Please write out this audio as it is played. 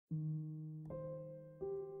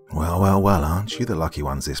Well, aren't you the lucky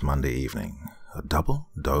ones this Monday evening? A double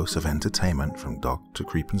dose of entertainment from Dr.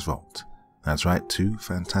 CREEPEN'S vault. That's right, 2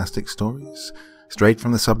 fantastic stories, straight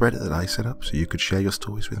from the subreddit that I set up so you could share your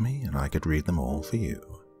stories with me and I could read them all for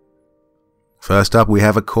you. First up, we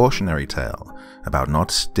have a cautionary tale about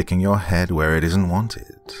not sticking your head where it isn't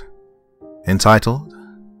wanted. Entitled,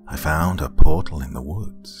 I Found a Portal in the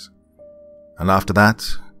Woods. And after that,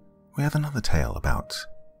 we have another tale about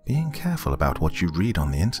being careful about what you read on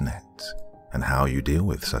the internet and how you deal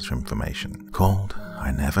with such information, called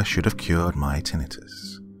I Never Should Have Cured My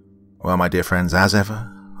Tinnitus. Well, my dear friends, as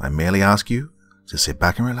ever, I merely ask you to sit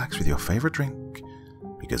back and relax with your favorite drink,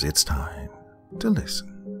 because it's time to listen.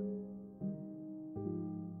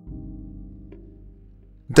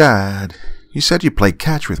 "Dad, you said you'd play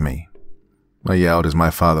catch with me," I yelled as my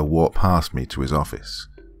father walked past me to his office,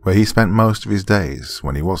 where he spent most of his days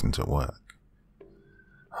when he wasn't at work.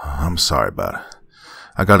 "I'm sorry, bud.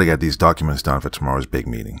 I gotta get these documents done for tomorrow's big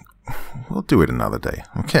meeting. We'll do it another day,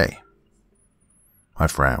 okay?" I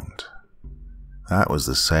frowned. That was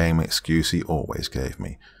the same excuse he always gave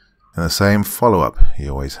me, and the same follow-up he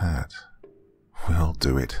always had. "We'll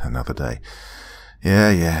do it another day.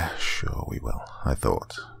 Yeah, sure we will," I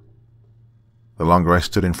thought. The longer I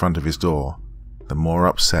stood in front of his door, the more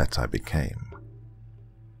upset I became.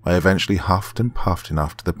 I eventually huffed and puffed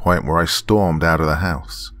enough to the point where I stormed out of the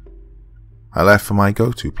house. I left for my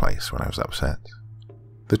go-to place when I was upset,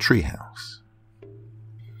 the treehouse.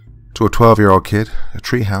 To a 12-year-old kid, a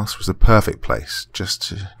treehouse was the perfect place just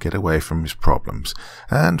to get away from his problems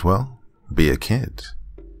and, well, be a kid.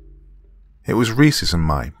 It was Reese's and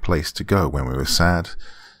my place to go when we were sad,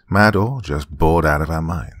 mad, or just bored out of our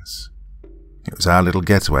minds. It was our little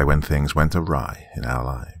getaway when things went awry in our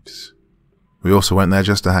lives. We also went there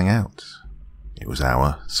just to hang out. It was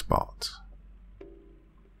our spot.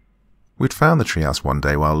 We'd found the treehouse one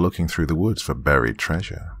day while looking through the woods for buried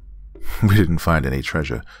treasure. We didn't find any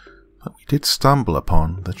treasure, but we did stumble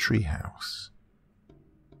upon the treehouse.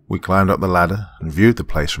 We climbed up the ladder and viewed the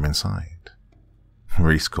place from inside.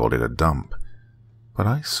 Reese called it a dump, but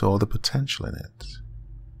I saw the potential in it.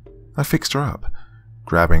 I fixed her up,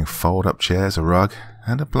 grabbing fold-up chairs, a rug,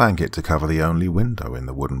 and a blanket to cover the only window in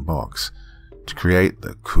the wooden box, to create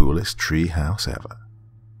the coolest tree house ever.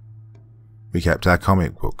 We kept our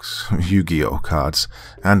comic books, Yu-Gi-Oh cards,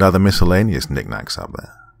 and other miscellaneous knickknacks up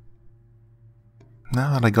there.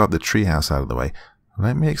 Now that I got the treehouse out of the way,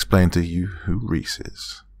 let me explain to you who Reese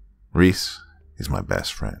is. Reese is my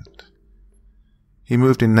best friend. He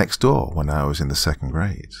moved in next door when I was in the 2nd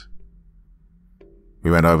grade.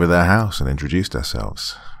 We went over their house and introduced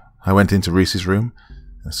ourselves. I went into Reese's room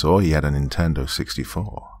and saw he had a Nintendo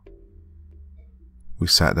 64. We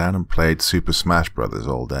sat down and played Super Smash Bros.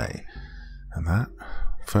 All day, and that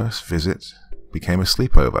first visit became a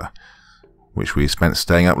sleepover, which we spent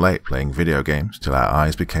staying up late playing video games till our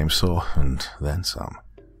eyes became sore, and then some.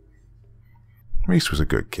 Reese was a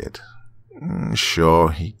good kid. Sure,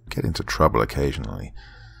 he'd get into trouble occasionally,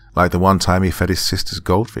 like the one time he fed his sister's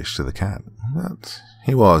goldfish to the cat, but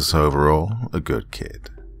he was, overall, a good kid.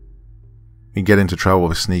 He'd get into trouble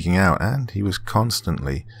for sneaking out, and he was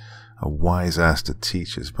constantly a wise ass to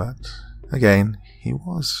teachers, but, again, he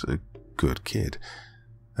was a good kid.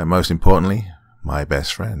 And most importantly, my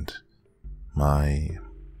best friend. My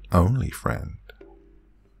only friend.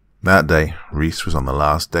 That day, Reese was on the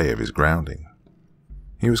last day of his grounding.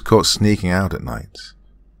 He was caught sneaking out at night.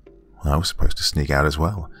 I was supposed to sneak out as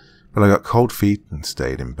well, but I got cold feet and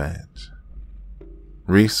stayed in bed.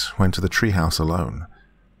 Reese went to the treehouse alone,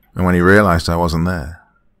 and when he realized I wasn't there,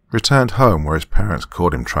 returned home where his parents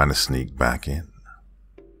caught him trying to sneak back in.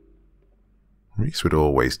 Reese would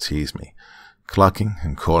always tease me, clucking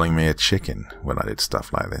and calling me a chicken when I did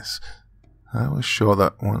stuff like this. I was sure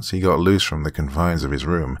that once he got loose from the confines of his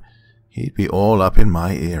room, he'd be all up in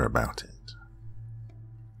my ear about it.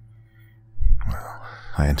 Well,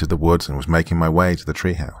 I entered the woods and was making my way to the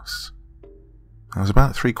treehouse. I was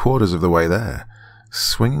about 3/4 of the way there,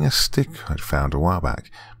 swinging a stick I'd found a while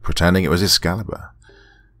back, pretending it was Excalibur,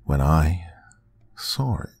 when I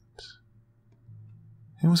saw it.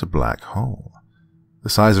 It was a black hole, the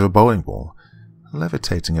size of a bowling ball,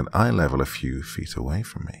 levitating at eye level a few feet away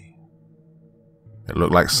from me. It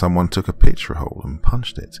looked like someone took a picture hole and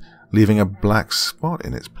punched it, leaving a black spot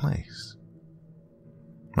in its place.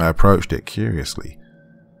 I approached it curiously.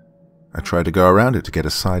 I tried to go around it to get a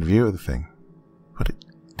side view of the thing, but it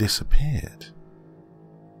disappeared.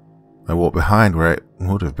 I walked behind where it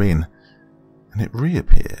would have been, and it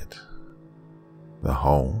reappeared. The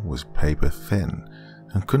hole was paper thin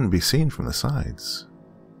and couldn't be seen from the sides.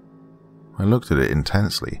 I looked at it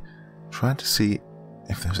intensely, trying to see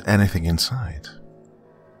if there was anything inside.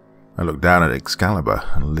 I looked down at Excalibur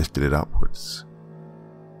and lifted it upwards.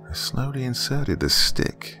 I slowly inserted the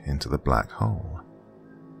stick into the black hole.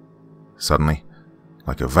 Suddenly,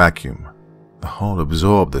 like a vacuum, the hole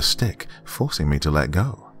absorbed the stick, forcing me to let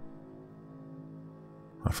go.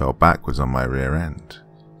 I fell backwards on my rear end,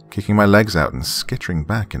 kicking my legs out and skittering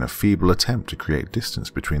back in a feeble attempt to create distance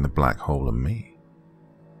between the black hole and me.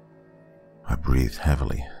 I breathed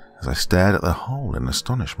heavily as I stared at the hole in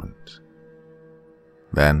astonishment.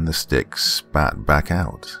 Then the stick spat back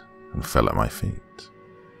out and fell at my feet.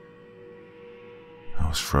 I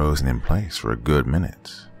was frozen in place for a good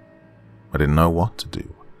minute. I didn't know what to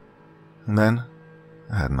do. And then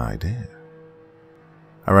I had an idea.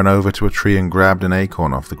 I ran over to a tree and grabbed an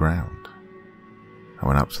acorn off the ground. I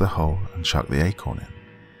went up to the hole and chucked the acorn in.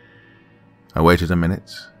 I waited a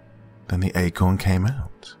minute, then the acorn came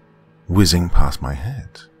out, whizzing past my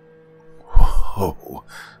head. "Whoa,"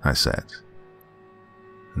 I said.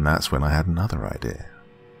 And that's when I had another idea.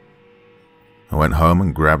 I went home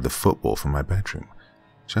and grabbed the football from my bedroom,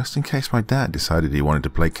 just in case my dad decided he wanted to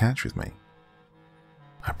play catch with me.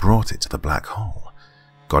 I brought it to the black hole,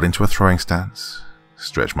 got into a throwing stance,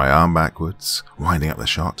 stretched my arm backwards, winding up the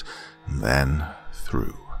shot, and then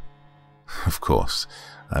threw. Of course,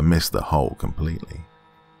 I missed the hole completely.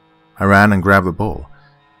 I ran and grabbed the ball,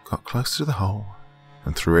 got close to the hole,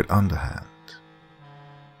 and threw it underhand.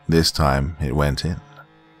 This time it went in.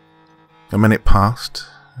 A minute passed,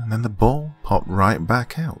 and then the ball popped right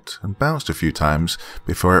back out and bounced a few times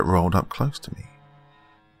before it rolled up close to me.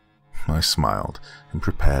 I smiled and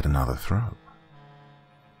prepared another throw.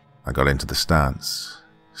 I got into the stance,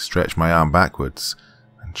 stretched my arm backwards,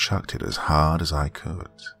 and chucked it as hard as I could.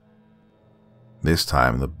 This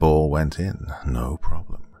time the ball went in, no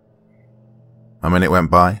problem. A minute went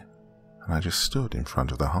by, and I just stood in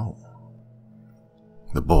front of the hole.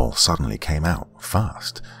 The ball suddenly came out,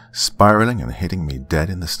 fast, spiraling and hitting me dead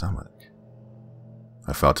in the stomach.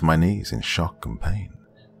 I fell to my knees in shock and pain.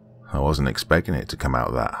 I wasn't expecting it to come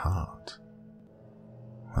out that hard.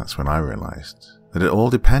 That's when I realized that it all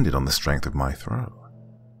depended on the strength of my throw.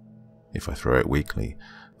 If I throw it weakly,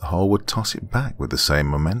 the hole would toss it back with the same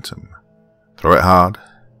momentum. Throw it hard,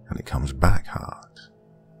 and it comes back hard.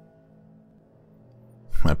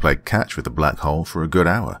 I played catch with the black hole for a good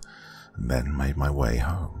hour, and then made my way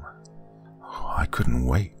home. I couldn't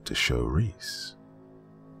wait to show Reese.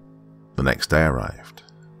 The next day arrived.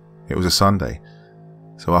 It was a Sunday,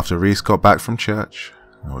 so after Reese got back from church,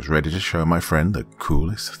 I was ready to show my friend the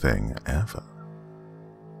coolest thing ever.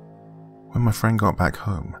 When my friend got back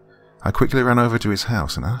home, I quickly ran over to his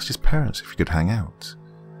house and asked his parents if he could hang out.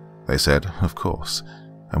 They said, of course,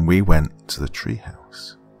 and we went to the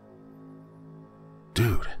treehouse.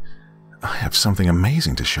 "Dude, I have something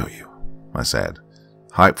amazing to show you," I said,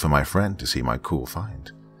 hyped for my friend to see my cool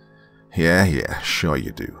find. Yeah, sure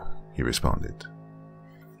you do," he responded.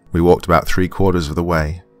 We walked about 3/4 of the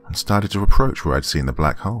way and started to approach where I'd seen the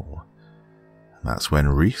black hole. And that's when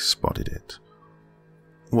Reese spotted it.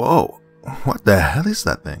 "Whoa, what the hell is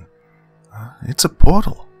that thing?" "It's a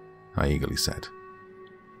portal," I eagerly said.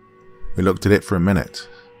 We looked at it for a minute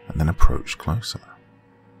and then approached closer.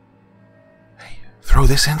 "Hey, throw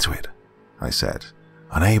this into it," I said,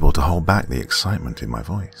 unable to hold back the excitement in my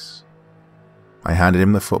voice. I handed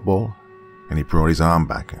him the football, and he brought his arm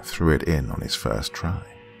back and threw it in on his first try.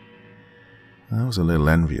 I was a little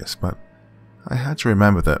envious, but I had to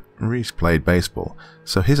remember that Reese played baseball,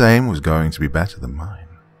 so his aim was going to be better than mine.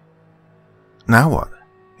 "Now what?"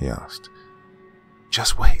 he asked.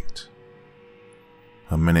 "Just wait."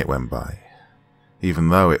 A minute went by, even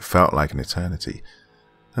though it felt like an eternity,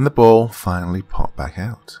 and the ball finally popped back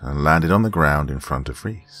out and landed on the ground in front of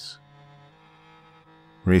Reese.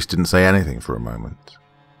 Reese didn't say anything for a moment,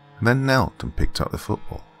 and then knelt and picked up the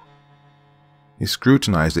football. He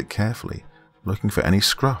scrutinized it carefully, looking for any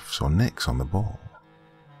scruffs or nicks on the ball.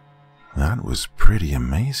 "That was pretty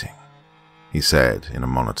amazing," he said in a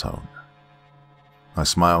monotone. I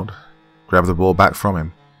smiled, grabbed the ball back from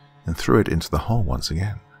him, and threw it into the hole once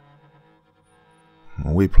again.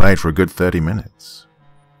 We played for a good 30 minutes.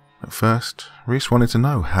 At first, Reese wanted to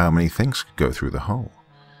know how many things could go through the hole.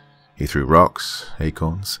 He threw rocks,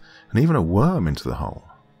 acorns, and even a worm into the hole.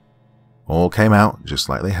 All came out just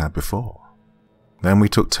like they had before. Then we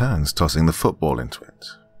took turns tossing the football into it.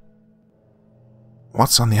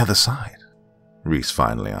 "What's on the other side?" Reese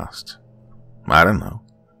finally asked. "I don't know.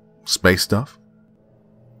 Space stuff?"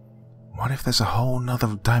 "What if there's a whole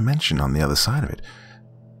nother dimension on the other side of it?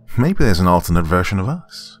 Maybe there's an alternate version of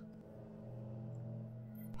us."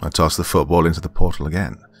 I tossed the football into the portal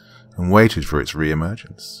again and waited for its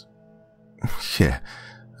re-emergence. Yeah,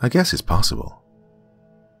 I guess it's possible.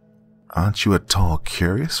 Aren't you at all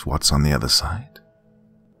curious what's on the other side?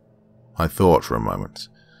 I thought for a moment.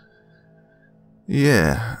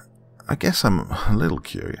 Yeah, I guess I'm a little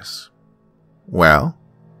curious. Well?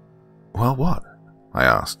 Well, what? I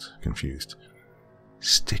asked, confused.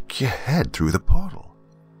 Stick your head through the portal.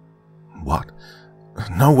 What?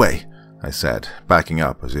 No way, I said, backing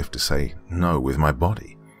up as if to say no with my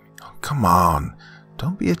body. Oh, come on,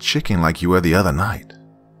 don't be a chicken like you were the other night.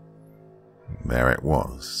 There it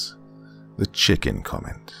was, the chicken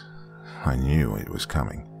comment. I knew it was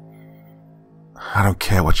coming. I don't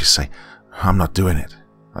care what you say, I'm not doing it,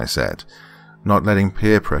 I said, not letting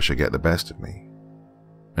peer pressure get the best of me.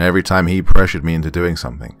 Every time he pressured me into doing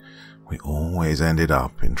something, we always ended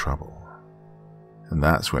up in trouble. And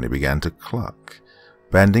that's when he began to cluck,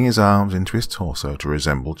 bending his arms into his torso to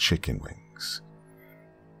resemble chicken wings.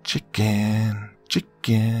 Chicken,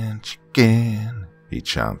 chicken, chicken, he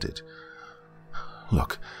chanted.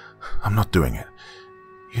 Look, I'm not doing it.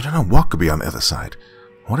 You don't know what could be on the other side.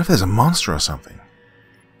 What if there's a monster or something?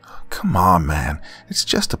 Come on, man, it's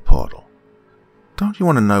just a portal. Don't you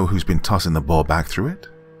want to know who's been tossing the ball back through it?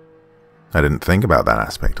 I didn't think about that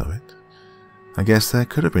aspect of it. I guess there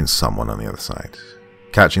could have been someone on the other side,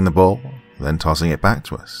 catching the ball, then tossing it back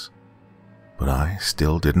to us. But I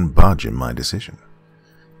still didn't budge in my decision.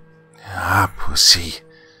 Ah, pussy,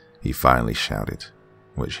 he finally shouted,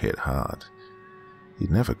 which hit hard. He'd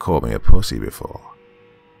never called me a pussy before.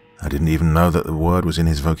 I didn't even know that the word was in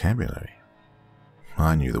his vocabulary.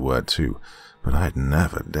 I knew the word too, but I'd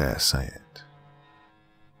never dare say it.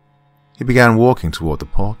 He began walking toward the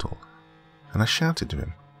portal, and I shouted to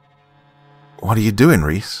him, What are you doing,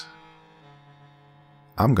 Reese?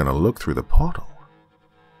 I'm going to look through the portal.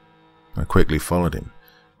 I quickly followed him,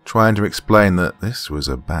 trying to explain that this was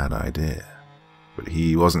a bad idea, but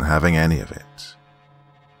he wasn't having any of it.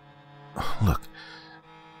 Look,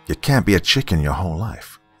 you can't be a chicken your whole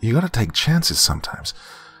life. You gotta take chances sometimes.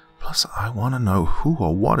 Plus, I want to know who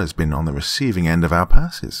or what has been on the receiving end of our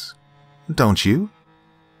passes. Don't you?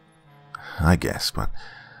 I guess, but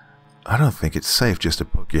I don't think it's safe just to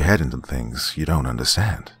poke your head into things you don't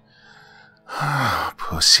understand. Ah,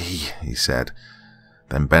 pussy, he said,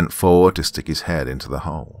 then bent forward to stick his head into the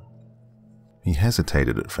hole. He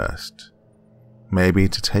hesitated at first, maybe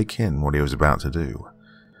to take in what he was about to do,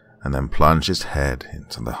 and then plunged his head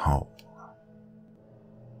into the hole.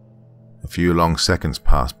 A few long seconds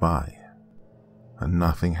passed by, and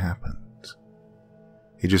nothing happened.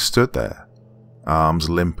 He just stood there, arms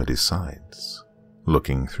limp at his sides,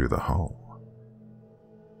 looking through the hole.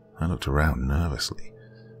 I looked around nervously,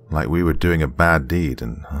 like we were doing a bad deed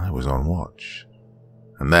and I was on watch.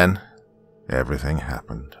 And then, everything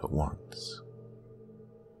happened at once.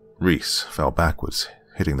 Reese fell backwards,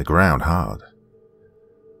 hitting the ground hard.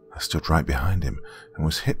 I stood right behind him and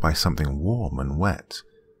was hit by something warm and wet,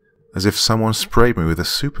 as if someone sprayed me with a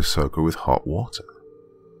super soaker with hot water.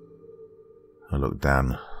 I looked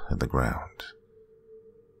down at the ground.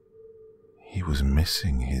 He was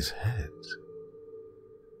missing his head.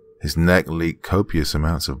 His neck leaked copious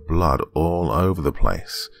amounts of blood all over the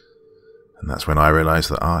place, and that's when I realized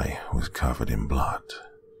that I was covered in blood.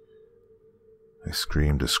 I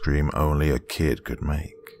screamed a scream only a kid could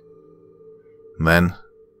make. And then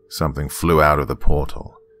something flew out of the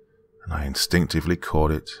portal, and I instinctively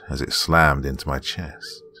caught it as it slammed into my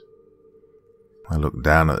chest. I looked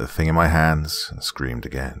down at the thing in my hands and screamed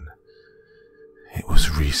again. It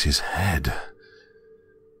was Reese's head.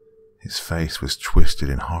 His face was twisted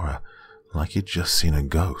in horror, like he'd just seen a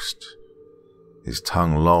ghost. His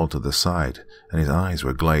tongue lolled to the side, and his eyes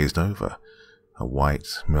were glazed over, a white,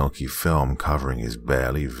 milky film covering his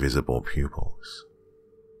barely visible pupils.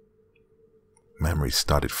 Memories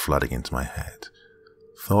started flooding into my head.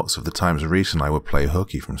 Thoughts of the times Reese and I would play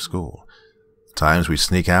hooky from school, the times we'd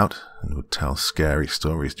sneak out and would tell scary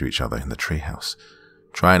stories to each other in the treehouse,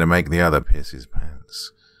 trying to make the other piss his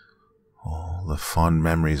pants. All the fond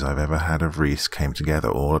memories I've ever had of Reese came together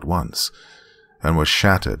all at once, and were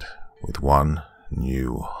shattered with one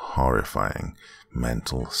new, horrifying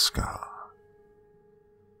mental scar.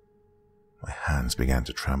 My hands began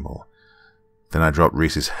to tremble. Then I dropped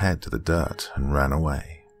Reese's head to the dirt and ran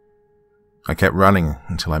away. I kept running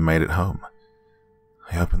until I made it home.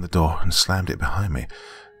 I opened the door and slammed it behind me,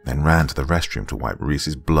 then ran to the restroom to wipe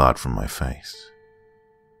Reese's blood from my face.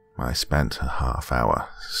 I spent a half hour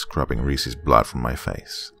scrubbing Reese's blood from my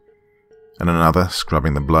face, and another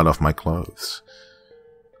scrubbing the blood off my clothes.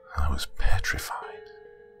 I was petrified.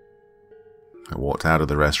 I walked out of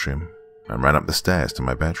the restroom and ran up the stairs to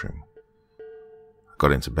my bedroom. I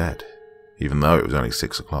got into bed, even though it was only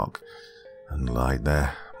 6 o'clock, and lied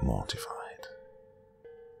there mortified.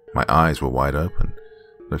 My eyes were wide open,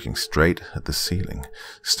 looking straight at the ceiling,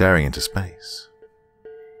 staring into space.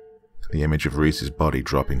 The image of Reese's body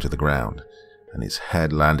dropping to the ground and his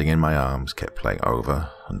head landing in my arms kept playing over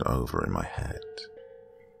and over in my head.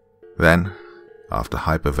 Then, after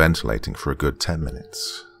hyperventilating for a good 10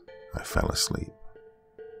 minutes, I fell asleep.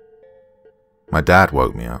 My dad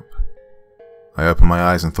woke me up. I opened my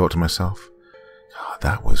eyes and thought to myself, God,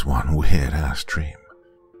 that was one weird-ass dream.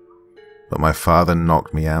 But my father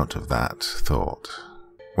knocked me out of that thought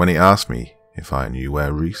when he asked me if I knew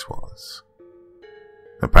where Reese was.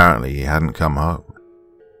 Apparently he hadn't come home,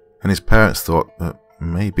 and his parents thought that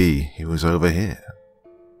maybe he was over here.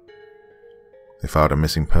 They filed a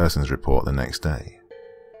missing persons report the next day,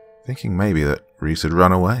 thinking maybe that Reese had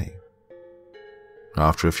run away.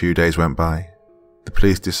 After a few days went by, the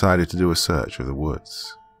police decided to do a search of the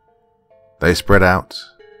woods. They spread out,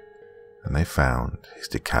 and they found his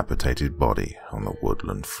decapitated body on the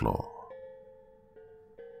woodland floor.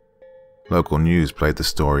 Local news played the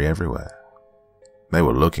story everywhere. They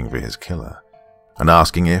were looking for his killer, and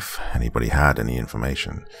asking if anybody had any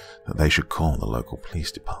information that they should call the local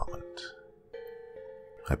police department.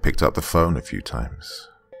 I picked up the phone a few times,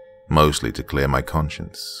 mostly to clear my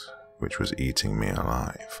conscience, which was eating me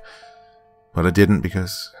alive. But I didn't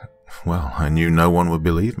because, well, I knew no one would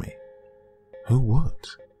believe me. Who would?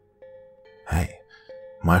 Hey,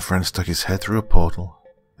 my friend stuck his head through a portal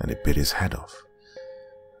and it bit his head off.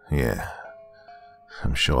 Yeah,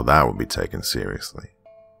 I'm sure that would be taken seriously.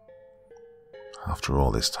 After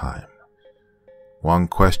all this time, one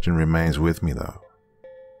question remains with me though.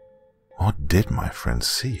 What did my friend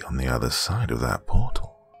see on the other side of that portal?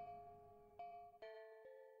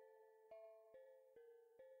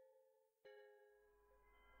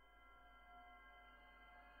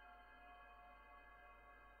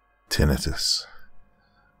 Tinnitus,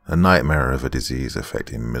 a nightmare of a disease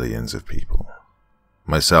affecting millions of people,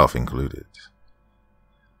 myself included.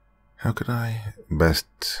 How could I best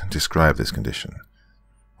describe this condition?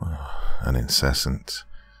 An incessant,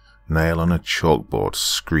 nail on a chalkboard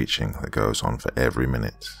screeching that goes on for every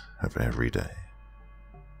minute of every day.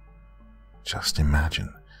 Just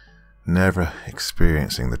imagine never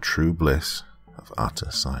experiencing the true bliss of utter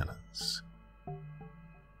silence.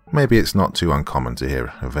 Maybe it's not too uncommon to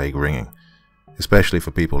hear a vague ringing, especially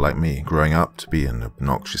for people like me growing up to be an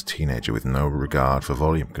obnoxious teenager with no regard for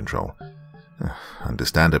volume control.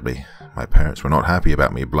 Understandably, my parents were not happy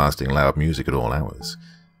about me blasting loud music at all hours.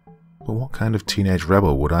 But what kind of teenage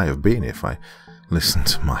rebel would I have been if I listened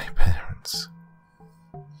to my parents?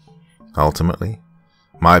 Ultimately,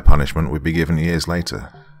 my punishment would be given years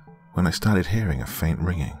later, when I started hearing a faint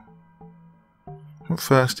ringing. At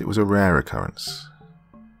first, it was a rare occurrence,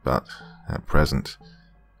 but at present,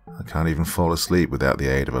 I can't even fall asleep without the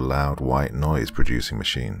aid of a loud white noise-producing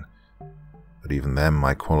machine. But even then,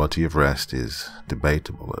 my quality of rest is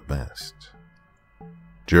debatable at best.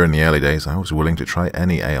 During the early days, I was willing to try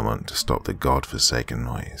any ailment to stop the god-forsaken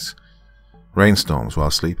noise. Rainstorms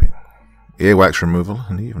while sleeping, earwax removal,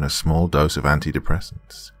 and even a small dose of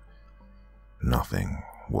antidepressants. Nothing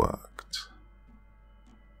worked.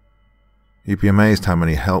 You'd be amazed how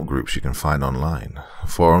many help groups you can find online.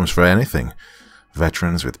 Forums for anything.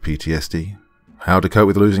 Veterans with PTSD, how to cope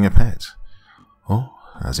with losing a pet, or,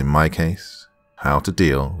 as in my case, how to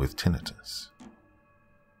deal with tinnitus.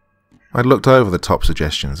 I'd looked over the top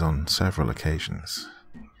suggestions on several occasions.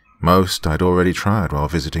 Most I'd already tried while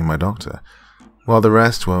visiting my doctor, while the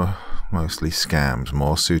rest were mostly scams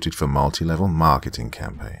more suited for multi-level marketing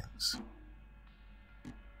campaigns.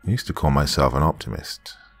 I used to call myself an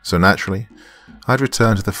optimist, so naturally, I'd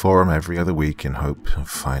return to the forum every other week in hope of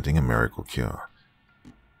finding a miracle cure.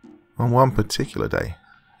 On one particular day,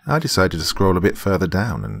 I decided to scroll a bit further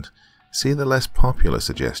down and see the less popular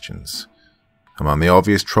suggestions. Among the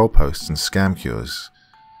obvious troll posts and scam cures,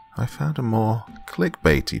 I found a more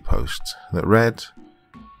clickbaity post that read,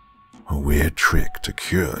 "A weird trick to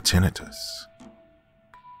cure tinnitus."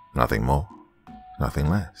 Nothing more, nothing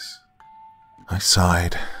less. I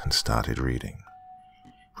sighed and started reading,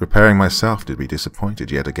 preparing myself to be disappointed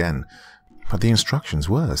yet again, but the instructions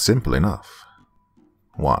were simple enough.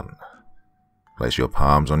 1. Place your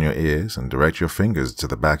palms on your ears and direct your fingers to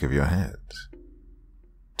the back of your head.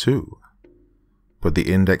 2. Put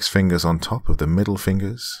the index fingers on top of the middle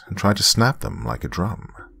fingers and try to snap them like a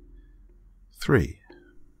drum. 3.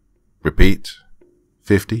 Repeat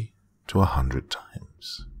 50 to 100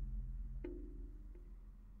 times.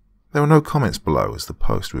 There were no comments below as the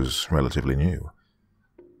post was relatively new.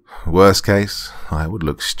 Worst case, I would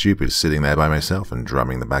look stupid sitting there by myself and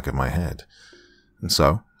drumming the back of my head. And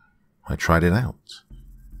so, I tried it out.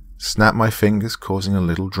 Snapped my fingers, causing a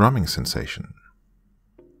little drumming sensation.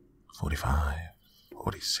 45,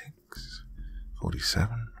 46,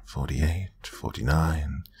 47, 48,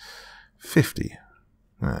 49, 50.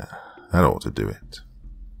 That ought to do it.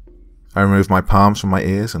 I removed my palms from my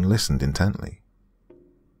ears and listened intently.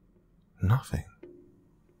 Nothing.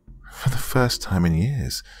 For the first time in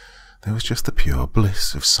years, there was just the pure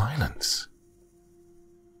bliss of silence.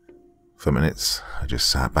 For minutes, I just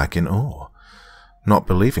sat back in awe, not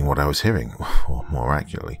believing what I was hearing, or more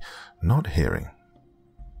accurately, not hearing.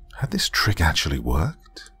 Had this trick actually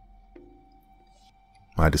worked?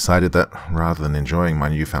 I decided that, rather than enjoying my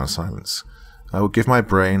newfound silence, I would give my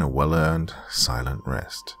brain a well-earned, silent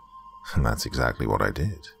rest. And that's exactly what I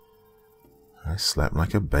did. I slept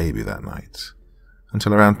like a baby that night,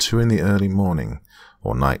 until around 2 in the early morning,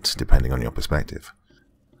 or night, depending on your perspective.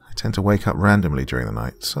 I tend to wake up randomly during the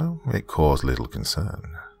night, so it caused little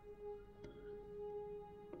concern.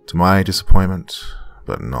 To my disappointment,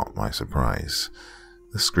 but not my surprise,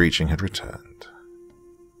 the screeching had returned.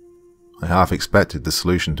 I half expected the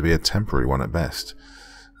solution to be a temporary one at best.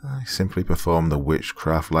 I simply performed the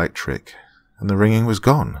witchcraft-like trick, and the ringing was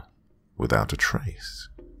gone, without a trace.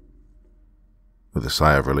 With a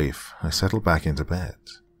sigh of relief, I settled back into bed.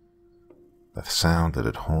 The sound that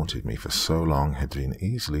had haunted me for so long had been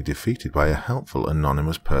easily defeated by a helpful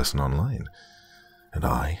anonymous person online, and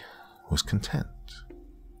I was content.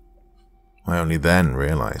 I only then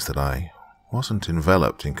realized that I wasn't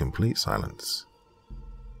enveloped in complete silence.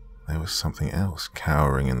 There was something else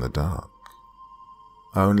cowering in the dark,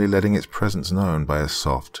 only letting its presence known by a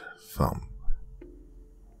soft thump.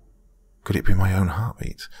 Could it be my own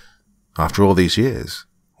heartbeat? After all these years,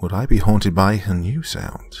 would I be haunted by a new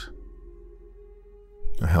sound?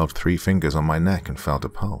 I held 3 fingers on my neck and felt a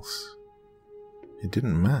pulse. It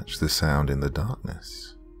didn't match the sound in the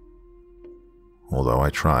darkness. Although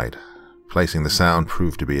I tried, placing the sound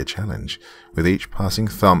proved to be a challenge. With each passing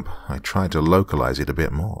thump, I tried to localize it a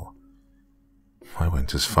bit more. I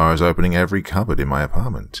went as far as opening every cupboard in my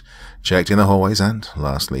apartment, checked in the hallways, and,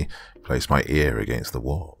 lastly, placed my ear against the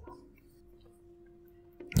wall.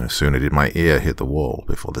 No sooner did my ear hit the wall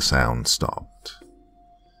before the sound stopped.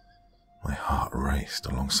 My heart raced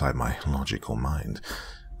alongside my logical mind.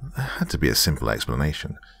 There had to be a simple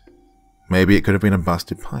explanation. Maybe it could have been a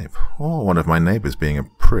busted pipe, or one of my neighbors being a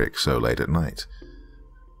prick so late at night.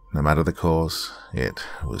 No matter the cause, it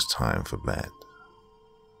was time for bed.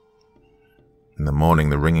 In the morning,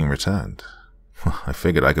 the ringing returned. I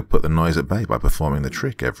figured I could put the noise at bay by performing the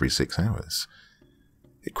trick every 6 hours.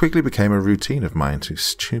 It quickly became a routine of mine to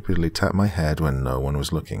stupidly tap my head when no one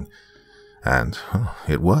was looking, and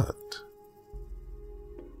it worked.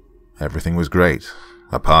 Everything was great,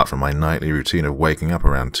 apart from my nightly routine of waking up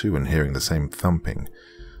around 2 and hearing the same thumping,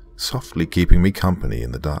 softly keeping me company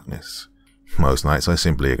in the darkness. Most nights I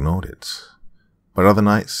simply ignored it, but other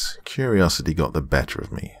nights curiosity got the better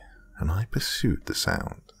of me, and I pursued the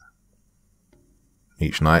sound.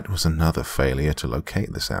 Each night was another failure to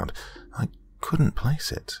locate the sound. I couldn't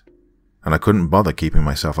place it, and I couldn't bother keeping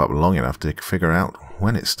myself up long enough to figure out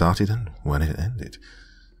when it started and when it ended.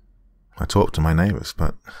 I talked to my neighbors,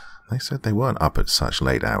 but they said they weren't up at such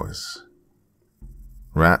late hours.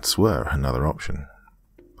 Rats were another option,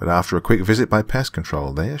 but after a quick visit by pest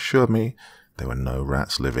control, they assured me there were no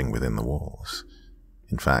rats living within the walls.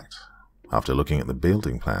 In fact, after looking at the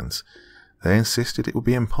building plans, they insisted it would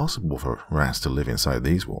be impossible for rats to live inside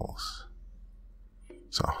these walls.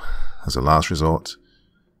 So, as a last resort,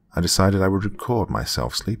 I decided I would record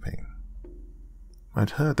myself sleeping.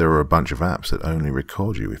 I'd heard there were a bunch of apps that only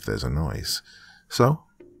record you if there's a noise, so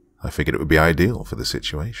I figured it would be ideal for the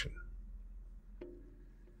situation.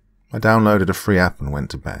 I downloaded a free app and went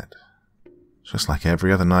to bed. Just like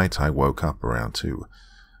every other night, I woke up around 2,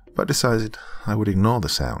 but decided I would ignore the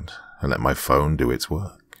sound and let my phone do its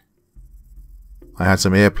work. I had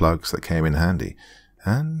some earplugs that came in handy,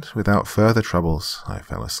 and without further troubles, I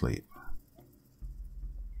fell asleep.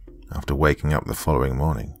 After waking up the following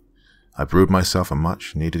morning, I brewed myself a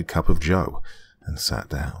much-needed cup of joe and sat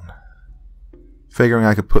down. Figuring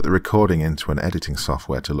I could put the recording into an editing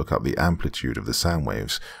software to look up the amplitude of the sound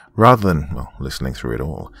waves, rather than, listening through it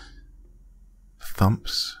all.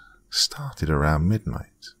 Thumps started around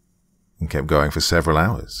midnight, and kept going for several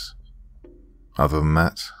hours. Other than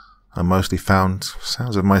that, I mostly found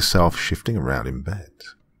sounds of myself shifting around in bed.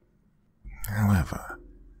 However,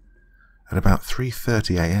 at about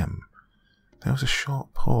 3:30 a.m., there was a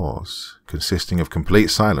short pause, consisting of complete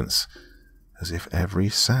silence, as if every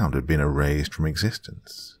sound had been erased from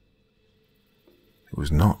existence. It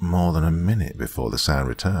was not more than a minute before the sound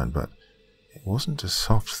returned, but It wasn't a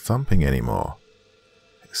soft thumping anymore.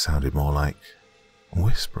 It sounded more like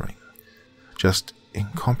whispering. Just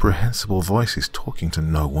incomprehensible voices talking to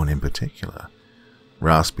no one in particular.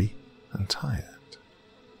 Raspy and tired.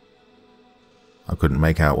 I couldn't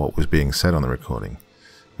make out what was being said on the recording.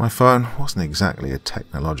 My phone wasn't exactly a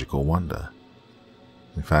technological wonder.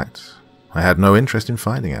 In fact, I had no interest in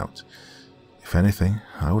finding out. If anything,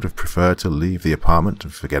 I would have preferred to leave the apartment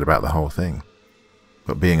and forget about the whole thing.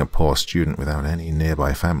 But being a poor student without any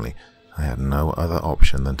nearby family, I had no other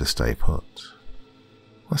option than to stay put.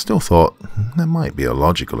 I still thought there might be a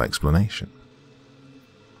logical explanation.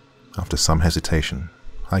 After some hesitation,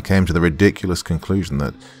 I came to the ridiculous conclusion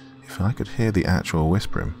that if I could hear the actual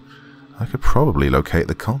whispering, I could probably locate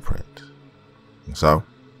the culprit. And so,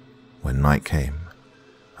 when night came,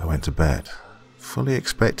 I went to bed, fully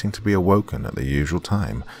expecting to be awoken at the usual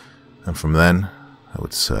time, and from then I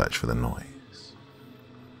would search for the noise.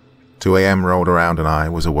 2 a.m. rolled around and I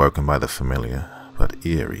was awoken by the familiar but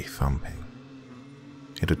eerie thumping.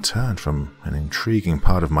 It had turned from an intriguing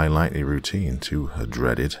part of my nightly routine to a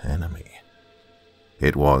dreaded enemy.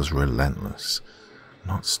 It was relentless,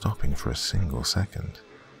 not stopping for a single second.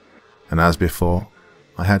 And as before,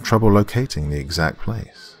 I had trouble locating the exact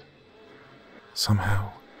place.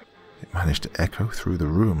 Somehow, it managed to echo through the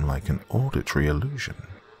room like an auditory illusion.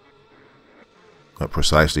 At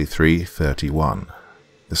precisely 3:31,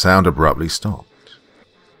 the sound abruptly stopped.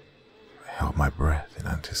 I held my breath in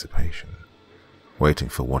anticipation, waiting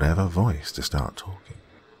for whatever voice to start talking.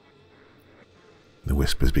 The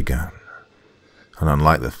whispers began, and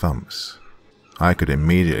unlike the thumps, I could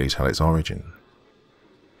immediately tell its origin.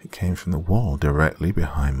 It came from the wall directly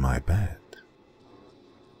behind my bed.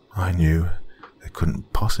 I knew there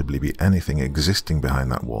couldn't possibly be anything existing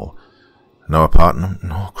behind that wall. No apartment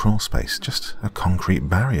nor crawl space, just a concrete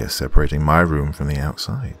barrier separating my room from the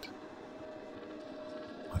outside.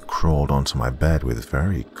 I crawled onto my bed with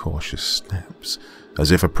very cautious steps,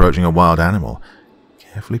 as if approaching a wild animal,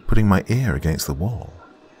 carefully putting my ear against the wall.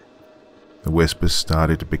 The whispers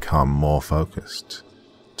started to become more focused,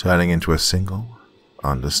 turning into a single,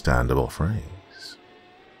 understandable phrase.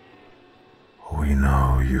 "We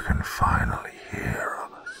know you can finally hear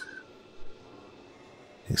us."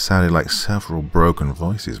 It sounded like several broken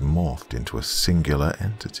voices morphed into a singular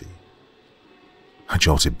entity. I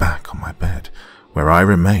jolted back on my bed, where I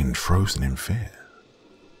remained frozen in fear.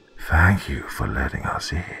 "Thank you for letting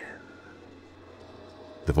us in."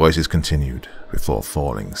 The voices continued before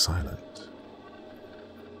falling silent.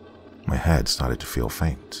 My head started to feel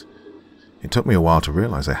faint. It took me a while to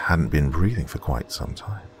realize I hadn't been breathing for quite some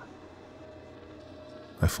time.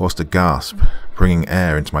 I forced a gasp, bringing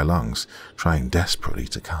air into my lungs, trying desperately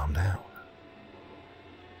to calm down.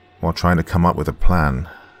 While trying to come up with a plan,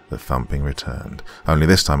 the thumping returned, only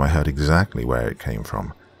this time I heard exactly where it came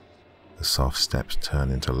from. The soft steps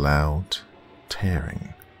turned into loud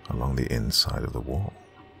tearing along the inside of the wall.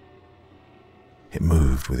 It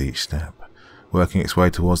moved with each step, working its way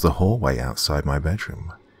towards the hallway outside my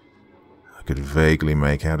bedroom. I could vaguely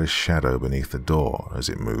make out a shadow beneath the door as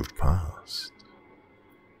it moved past.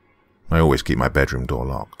 I always keep my bedroom door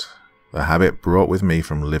locked, a habit brought with me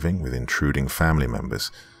from living with intruding family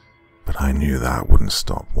members, but I knew that wouldn't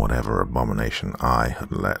stop whatever abomination I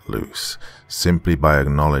had let loose, simply by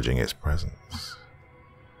acknowledging its presence.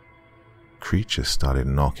 Creatures started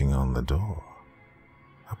knocking on the door,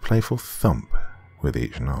 a playful thump with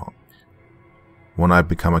each knock, one I'd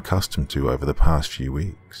become accustomed to over the past few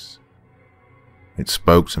weeks. It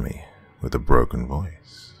spoke to me with a broken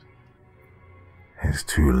voice. "It's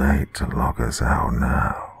too late to lock us out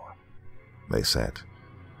now," they said.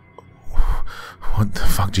 "What the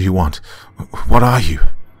fuck do you want? What are you?"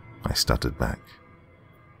 I stuttered back.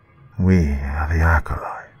 "We are the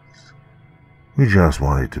acolytes. We just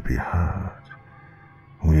wanted to be heard.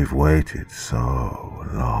 We've waited so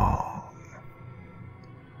long."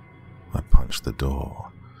 I punched the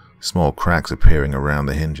door, small cracks appearing around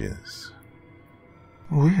the hinges.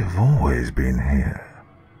 "We have always been here.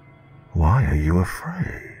 Why are you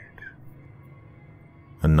afraid?"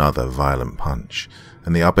 Another violent punch,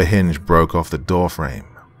 and the upper hinge broke off the door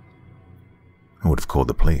frame. I would have called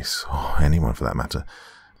the police, or anyone for that matter,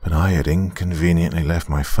 but I had inconveniently left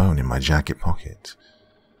my phone in my jacket pocket.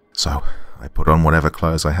 So I put on whatever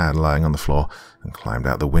clothes I had lying on the floor and climbed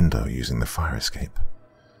out the window using the fire escape.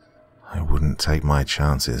 I wouldn't take my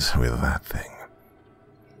chances with that thing.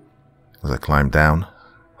 As I climbed down,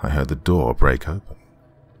 I heard the door break open.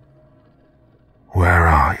 "Where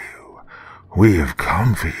are you? We have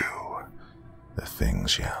come for you," the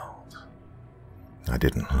things yelled. I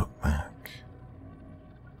didn't look back.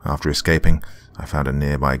 After escaping, I found a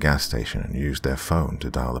nearby gas station and used their phone to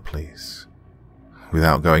dial the police.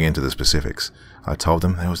 Without going into the specifics, I told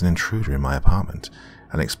them there was an intruder in my apartment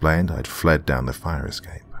and explained I'd fled down the fire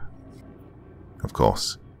escape. Of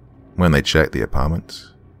course, when they checked the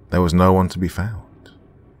apartment, there was no one to be found.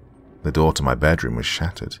 The door to my bedroom was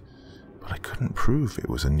shattered, but I couldn't prove it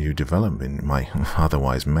was a new development in my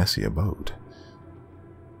otherwise messy abode.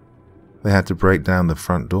 They had to break down the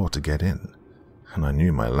front door to get in, and I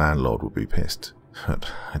knew my landlord would be pissed,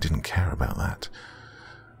 but I didn't care about that.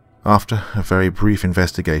 After a very brief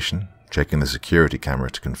investigation, checking the security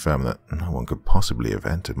camera to confirm that no one could possibly have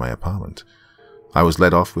entered my apartment, I was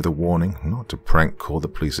let off with a warning not to prank call the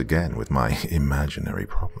police again with my imaginary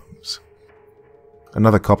problems.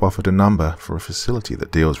 Another cop offered a number for a facility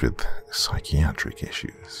that deals with psychiatric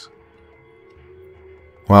issues.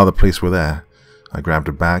 While the police were there, I grabbed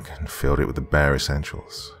a bag and filled it with the bare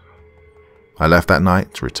essentials. I left that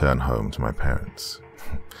night to return home to my parents.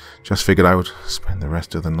 Just figured I would spend the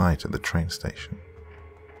rest of the night at the train station.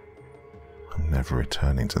 I'm never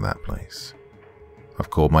returning to that place. I've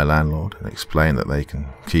called my landlord and explained that they can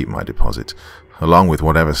keep my deposit, along with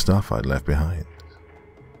whatever stuff I'd left behind.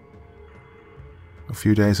 A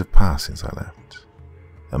few days have passed since I left,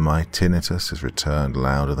 and my tinnitus has returned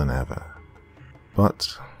louder than ever.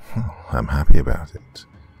 But I'm happy about it.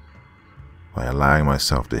 By allowing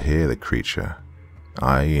myself to hear the creature,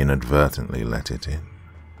 I inadvertently let it in.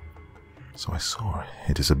 So I saw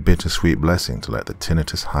it is a bittersweet blessing to let the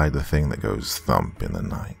tinnitus hide the thing that goes thump in the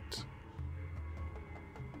night.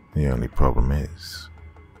 The only problem is,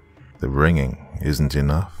 the ringing isn't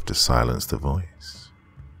enough to silence the voice.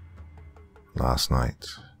 Last night,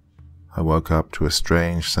 I woke up to a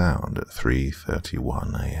strange sound at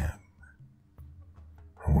 3:31 a.m.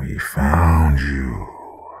 We found you.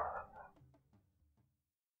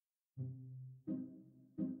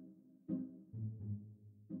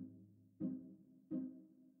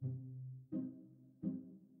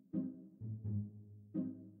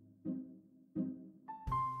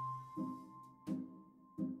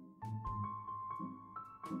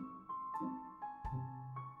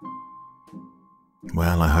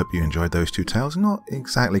 Well, I hope you enjoyed those two tales. Not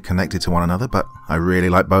exactly connected to one another, but I really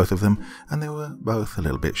like both of them, and they were both a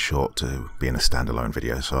little bit short to be in a standalone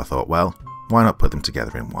video, so I thought, well, why not put them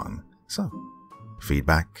together in one? So,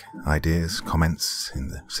 feedback, ideas, comments in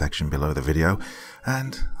the section below the video,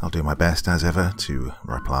 and I'll do my best, as ever, to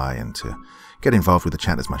reply and to get involved with the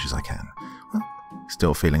chat as much as I can. Well,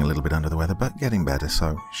 still feeling a little bit under the weather, but getting better,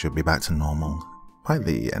 so should be back to normal by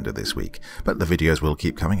the end of this week. But the videos will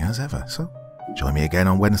keep coming as ever, so join me again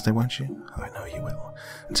on Wednesday, won't you? I know you will.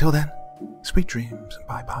 Until then, sweet dreams and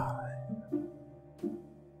bye-bye.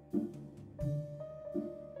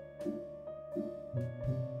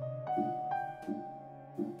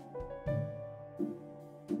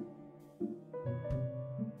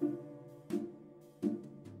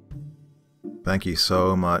 Thank you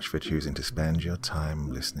so much for choosing to spend your time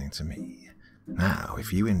listening to me. Now,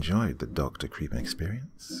 if you enjoyed the Dr. Creepen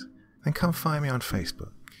experience, then come find me on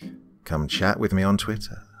Facebook. Come chat with me on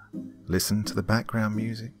Twitter, listen to the background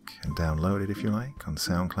music and download it if you like on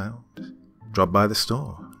SoundCloud. Drop by the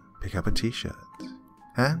store, pick up a t-shirt.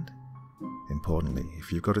 And, importantly,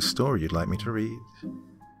 if you've got a story you'd like me to read,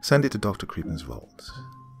 send it to Dr. Creepen's Vault,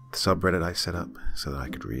 the subreddit I set up so that I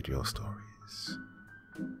could read your stories.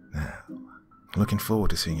 Now, looking forward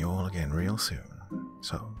to seeing you all again real soon,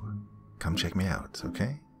 so come check me out,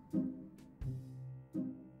 okay?